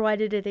on. Ever, why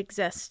did it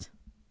exist?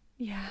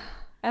 Yeah.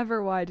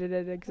 Ever, why did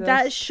it exist?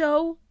 That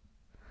show,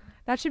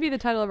 That should be the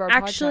title of our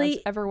Actually,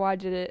 podcast. Ever, why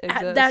did it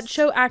exist? that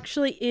show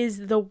actually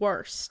is the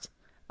worst.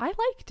 I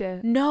liked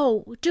it.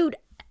 No, dude.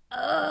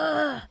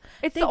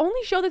 It's the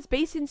only show that's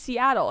based in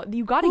Seattle.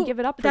 You got to give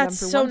it up for That's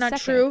them for so 1 not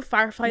second. true.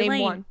 Firefly Name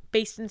Lane, one.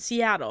 based in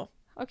Seattle.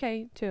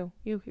 Okay, two.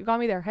 You got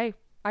me there. Hey,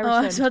 I Oh, I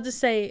was rescind. about to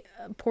say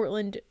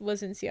Portland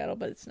was in Seattle,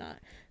 but it's not.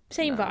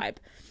 Same No. vibe.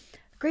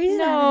 Grey's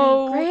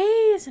No. Anatomy.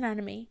 Grey's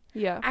Anatomy.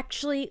 Yeah.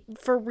 Actually,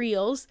 for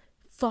reals,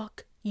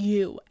 fuck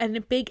you. And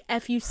a big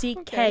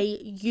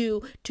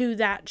FUCK to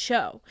that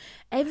show.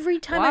 Every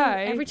time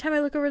Why? I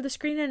look over the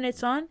screen and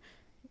it's on,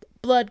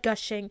 blood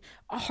gushing,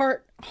 a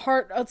heart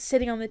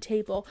sitting on the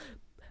table,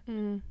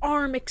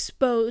 arm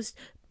exposed,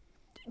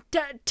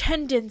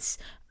 tendons,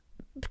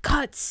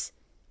 cuts,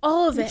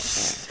 all of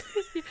it.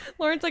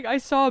 Lauren's like, I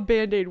saw a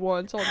Band-Aid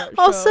once on that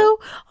show.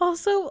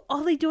 Also,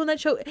 all they do on that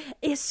show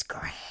is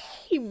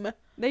scream.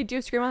 They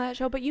do scream on that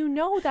show, but you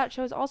know that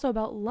show is also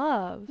about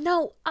love.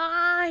 No,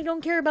 I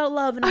don't care about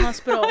love in a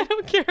hospital. I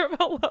don't care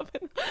about love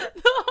in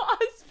the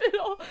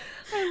hospital.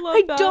 I love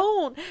I that.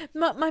 don't.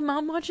 My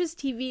mom watches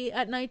TV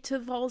at night to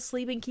fall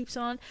asleep and keeps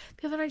on.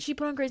 The other night she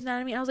put on Grey's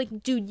Anatomy and I was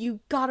like, dude,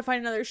 you gotta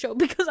find another show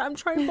because I'm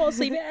trying to fall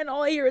asleep and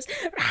all I hear is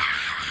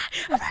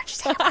like,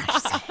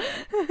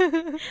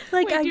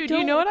 Wait, I dude, don't.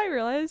 you know what I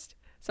realized?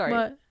 Sorry.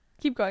 What?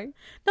 Keep going.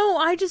 No,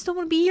 I just don't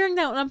want to be hearing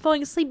that when I'm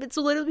falling asleep. It's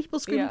literally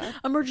people screaming, Yeah.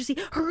 emergency,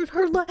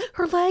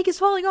 her leg is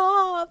falling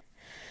off.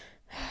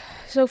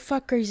 So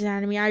fuck Grey's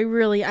Anatomy.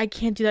 I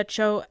can't do that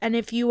show. And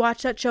if you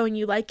watch that show and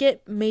you like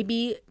it,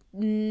 maybe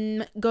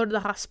go to the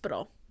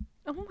hospital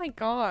Oh my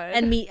god.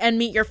 and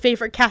meet your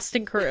favorite cast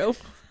and crew.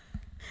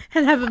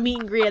 And have a meet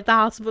and greet at the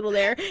hospital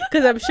there.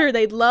 Because I'm sure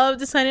they'd love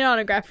to sign an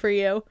autograph for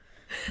you.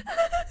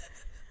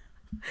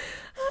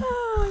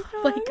 oh my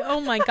god. Like, oh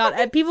my god.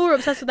 And people were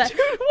obsessed with that. Dude,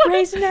 what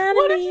Grey's if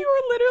Anatomy. you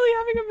were literally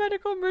having a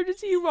medical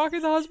emergency? You walk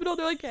in the hospital,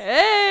 they're like,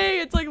 hey,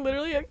 it's like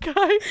literally a guy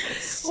holding a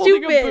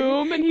Stupid.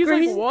 boom, and he's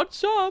Grey's- like,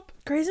 what's up?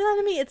 Grey's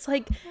Anatomy, it's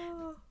like...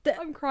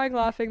 I'm crying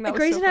laughing. That was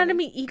Grey's so funny.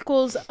 Anatomy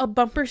equals a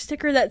bumper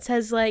sticker that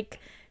says, like,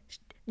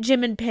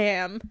 Jim and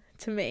Pam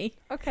to me.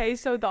 Okay,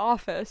 so The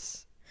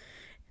Office.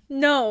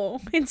 No,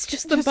 it's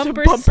just the Just a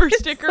bumper, bumper it's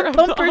sticker the of The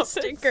bumper Office.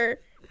 sticker.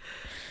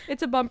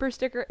 It's a bumper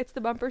sticker. It's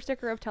the bumper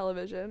sticker of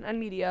television and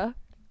media.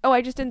 Oh,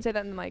 I just didn't say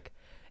that in the mic.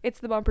 It's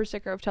the bumper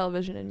sticker of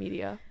television and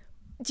media.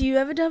 Do you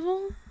have a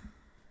devil?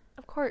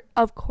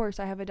 Of course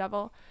I have a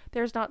devil.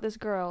 There's not this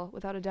girl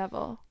without a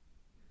devil.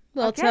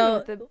 Well, Okay, tell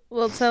but the devil.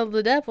 Well,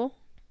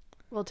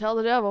 tell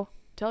the devil.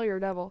 Tell your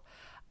devil.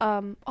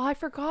 Oh, I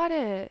forgot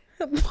it.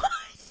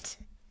 What?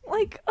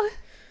 Like,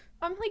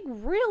 I'm like,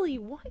 really?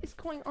 What is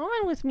going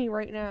on with me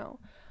right now?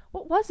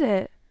 What was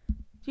it?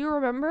 Do you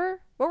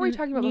remember? What were we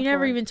talking about You before?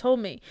 never even told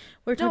me.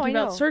 We were No, talking I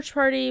about know. Search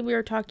Party. We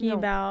were talking No,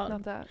 about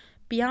not that.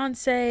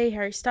 Beyonce,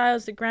 Harry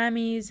Styles, the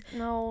Grammys,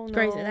 No.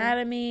 Grey's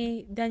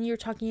Anatomy. Then you were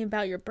talking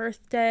about your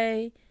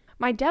birthday.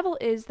 My devil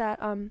is that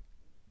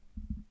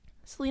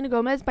Selena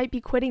Gomez might be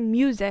quitting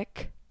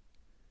music.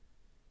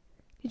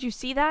 Did you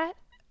see that?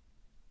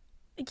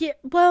 Yeah,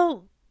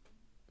 well,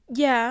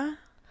 yeah.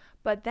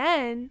 But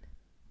then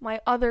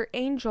my other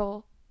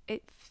angel,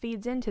 it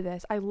feeds into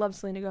this. I love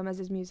Selena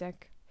Gomez's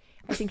music.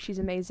 I think she's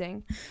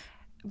amazing.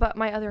 But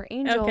my other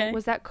angel Okay.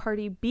 was that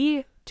Cardi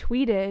B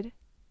tweeted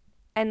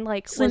and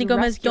like Selena was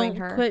Gomez rescuing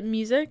don't her. quit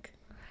music.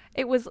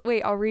 It was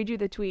wait, I'll read you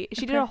the tweet.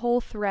 She did Okay. a whole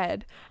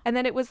thread, and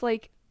then it was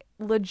like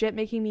legit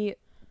making me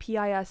piss.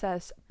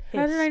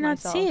 How did I not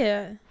myself. see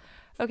it?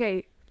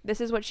 Okay,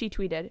 this is what she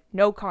tweeted.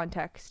 No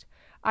context.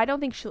 I don't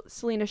think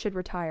Selena should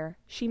retire.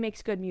 She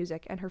makes good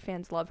music, and her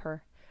fans love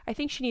her. I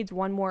think she needs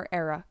one more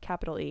era,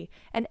 capital E,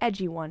 an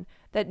edgy one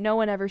that no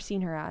one ever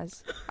seen her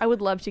as. I would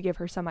love to give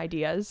her some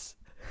ideas.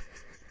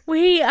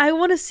 Wait, I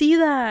want to see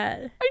that.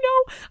 I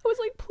know. I was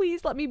like,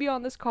 please let me be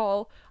on this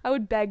call. I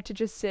would beg to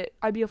just sit.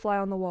 I'd be a fly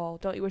on the wall.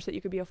 Don't you wish that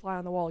you could be a fly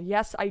on the wall?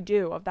 Yes, I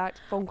do, of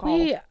that phone call.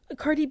 Wait,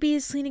 Cardi B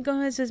is Selena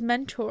Gomez's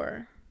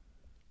mentor.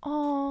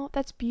 Oh,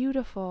 that's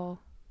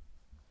beautiful.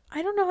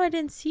 I don't know how I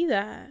didn't see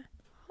that.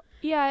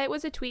 Yeah, it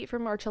was a tweet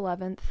from March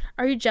 11th.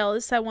 Are you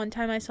jealous that one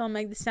time I saw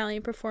Meg Thee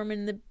Stallion perform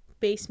in the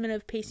basement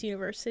of Pace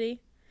University?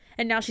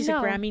 And now she's a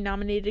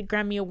Grammy-nominated,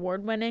 Grammy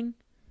Award-winning.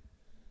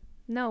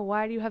 No,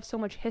 why do you have so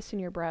much hiss in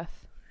your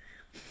breath?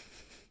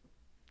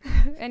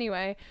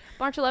 Anyway,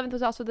 March 11th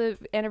was also the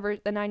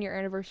 9-year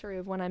anniversary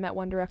of when I met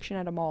One Direction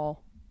at a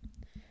mall.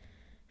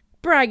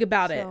 Brag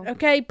about it,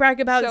 okay?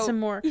 Brag about it some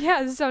more.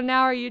 Yeah, so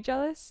now are you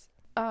jealous?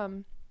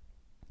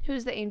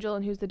 Who's the angel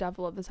and who's the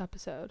devil of this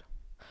episode?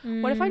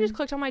 What if I just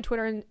clicked on my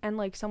Twitter and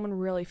like someone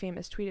really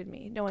famous tweeted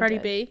me? No one Cardi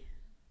did. B?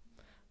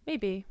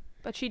 Maybe,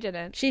 but she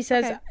didn't. She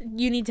says,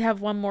 you need to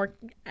have one more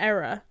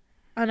era,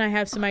 and I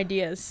have some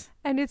ideas.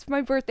 And it's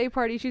my birthday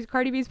party.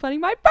 Cardi B's planning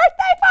my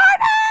birthday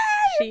party!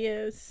 She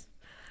is.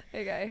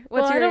 Okay.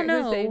 I don't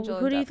know.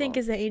 Who do you think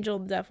is the angel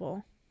and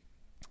devil?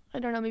 I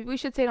don't know. Maybe we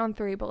should say it on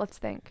 3, but let's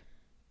think.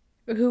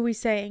 Who are we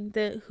saying?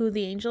 Who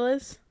the angel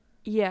is?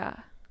 Yeah.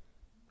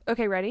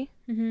 Okay, ready?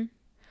 Mm-hmm.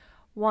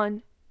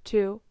 1,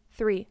 2,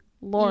 3.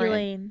 Lauren.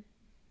 Elaine.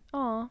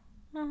 Aw.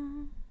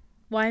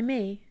 Why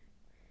me?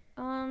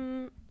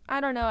 I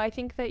don't know. I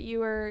think that you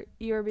were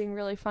being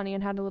really funny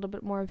and had a little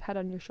bit more of head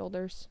on your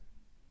shoulders.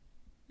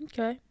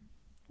 Okay.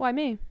 Why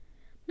me?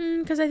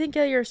 Because I think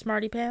you're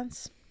smarty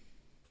pants.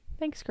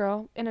 Thanks,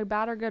 girl. In a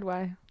bad or good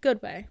way?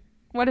 Good way.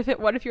 What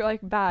if you're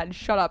like, bad,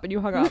 shut up, and you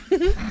hung up?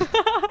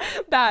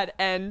 Bad,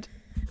 end.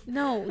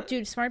 No,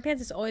 dude, smarty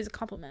pants is always a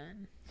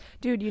compliment.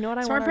 Dude, you know what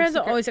I want? Smart pants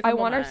are always a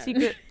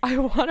compliment. I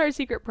want our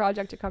secret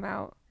project to come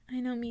out. I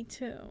know, me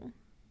too.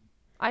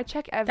 I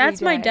check every day.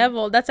 That's my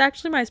devil. That's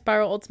actually my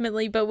spiral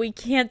ultimately, but we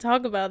can't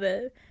talk about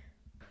it.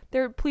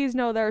 Please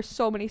know there are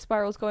so many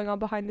spirals going on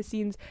behind the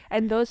scenes,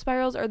 and those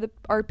spirals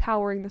are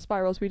powering the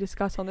spirals we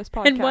discuss on this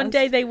podcast. And one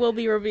day they will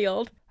be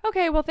revealed.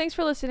 Okay, well, thanks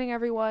for listening,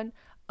 everyone.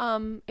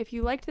 If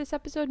you liked this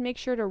episode, make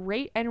sure to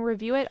rate and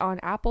review it on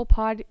Apple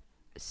Pod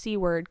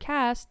C-Word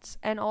Casts,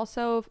 and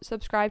also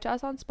subscribe to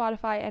us on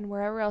Spotify and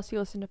wherever else you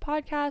listen to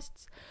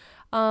podcasts.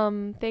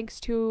 Thanks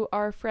to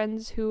our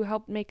friends who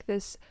helped make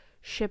this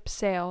ship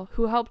sail,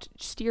 who helped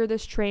steer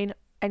this train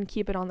and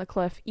keep it on the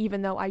cliff,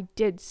 even though I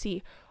did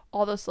see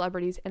all those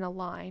celebrities in a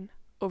line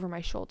over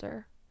my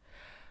shoulder.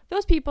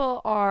 Those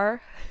people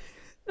are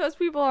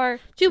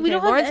dude, we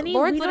don't have any.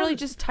 Lauren's literally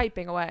just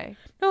typing away.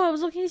 No, I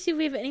was looking to see if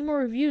we have any more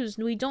reviews.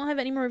 We don't have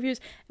any more reviews,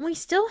 and we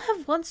still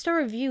have 1-star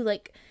review.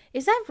 Like,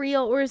 is that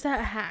real or is that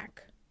a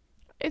hack?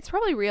 It's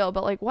probably real,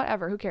 but like,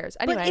 whatever, who cares?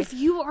 Anyway, but if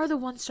you are the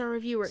 1-star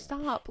reviewer,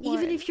 stop, Lauren.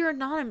 Even if you're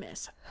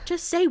anonymous,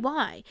 just say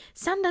why.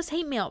 Send us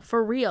hate mail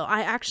for real.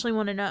 I actually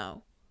want to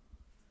know.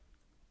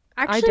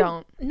 I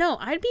don't. No,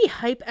 I'd be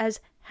hype as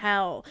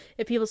hell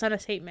if people send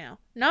us hate mail.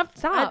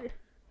 Stop.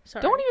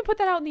 Sorry. Don't even put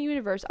that out in the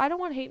universe. I don't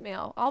want hate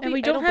mail. And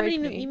we don't have any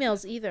new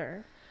emails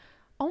either.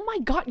 Oh my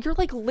god, you're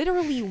like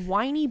literally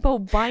whiny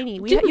bobiny.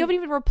 You haven't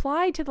even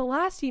replied to the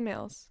last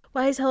emails.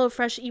 Why is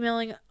HelloFresh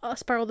emailing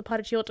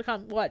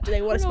spiralthepod@gmail.com? What, do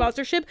they want a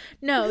sponsorship?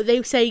 No,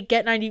 they say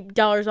get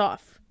 $90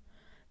 off.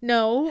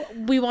 No,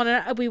 we want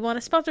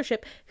a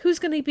sponsorship. Who's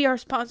going to be our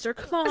sponsor?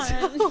 Come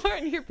on.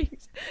 Lauren,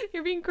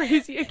 you're being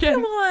crazy again.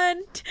 Come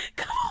on.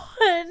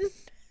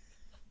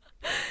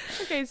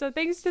 Okay, so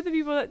thanks to the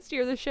people that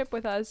steer the ship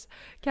with us.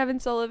 Kevin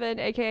Sullivan,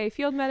 aka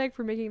Field Medic,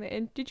 for making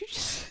the did you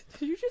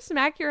just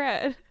smack your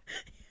head?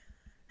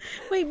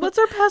 Wait, what's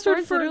our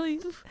password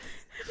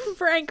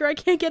for Anchor? I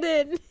can't get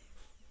in.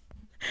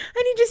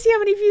 I need to see how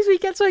many views we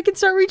get so I can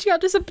start reaching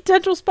out to some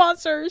potential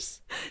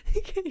sponsors.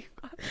 Okay,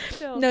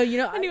 no,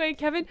 anyway,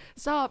 Kevin,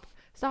 stop,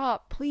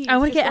 please. I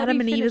want to get Adam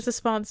and Eve as a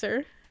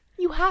sponsor.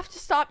 You have to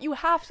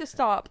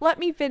stop. Let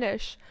me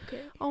finish.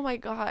 Okay. Oh my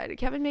god.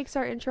 Kevin made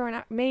our intro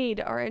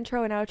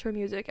and outro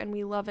music, and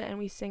we love it and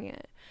we sing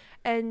it.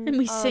 And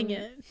we sing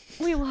it.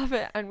 We love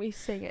it and we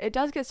sing it. It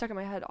does get stuck in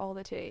my head all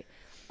the tea.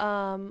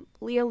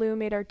 Leah Lou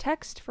made our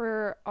text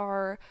for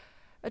our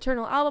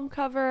Eternal album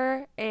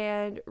cover,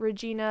 and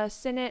Regina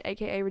Sinnott,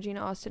 aka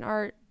Regina Austin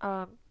Art,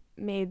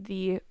 made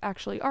the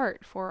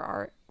art for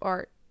our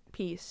art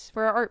piece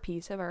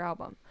of our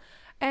album.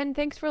 And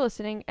thanks for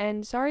listening,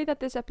 and sorry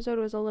that this episode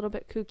was a little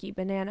bit kooky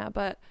banana,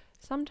 but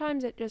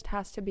sometimes it just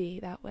has to be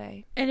that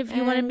way. And if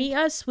you want to meet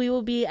us, we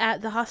will be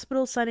at the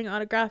hospital signing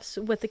autographs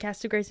with the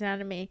cast of Grey's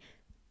Anatomy.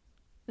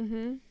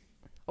 Mm-hmm.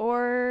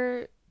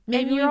 Or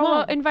maybe you're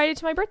all invited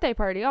to my birthday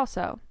party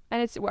also.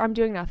 And I'm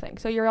doing nothing.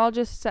 So you're all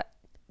just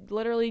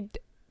literally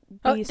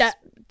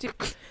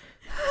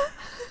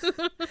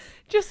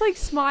just like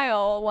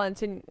smile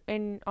once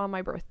in on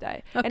my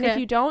birthday. Okay. And if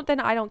you don't, then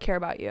I don't care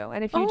about you.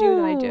 And if you do,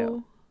 then I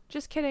do.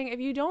 Just kidding. If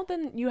you don't,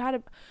 then you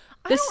had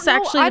This is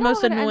actually the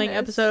most annoying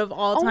episode of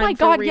all time. Oh my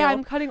god, yeah,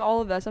 I'm cutting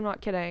all of this. I'm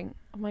not kidding.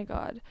 Oh my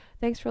god.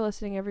 Thanks for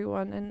listening,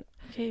 everyone,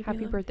 and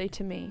happy birthday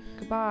to me.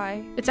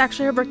 Goodbye. It's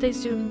actually her birthday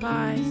soon.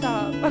 Bye.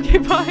 Stop. Okay,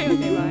 bye.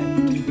 Okay,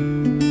 bye.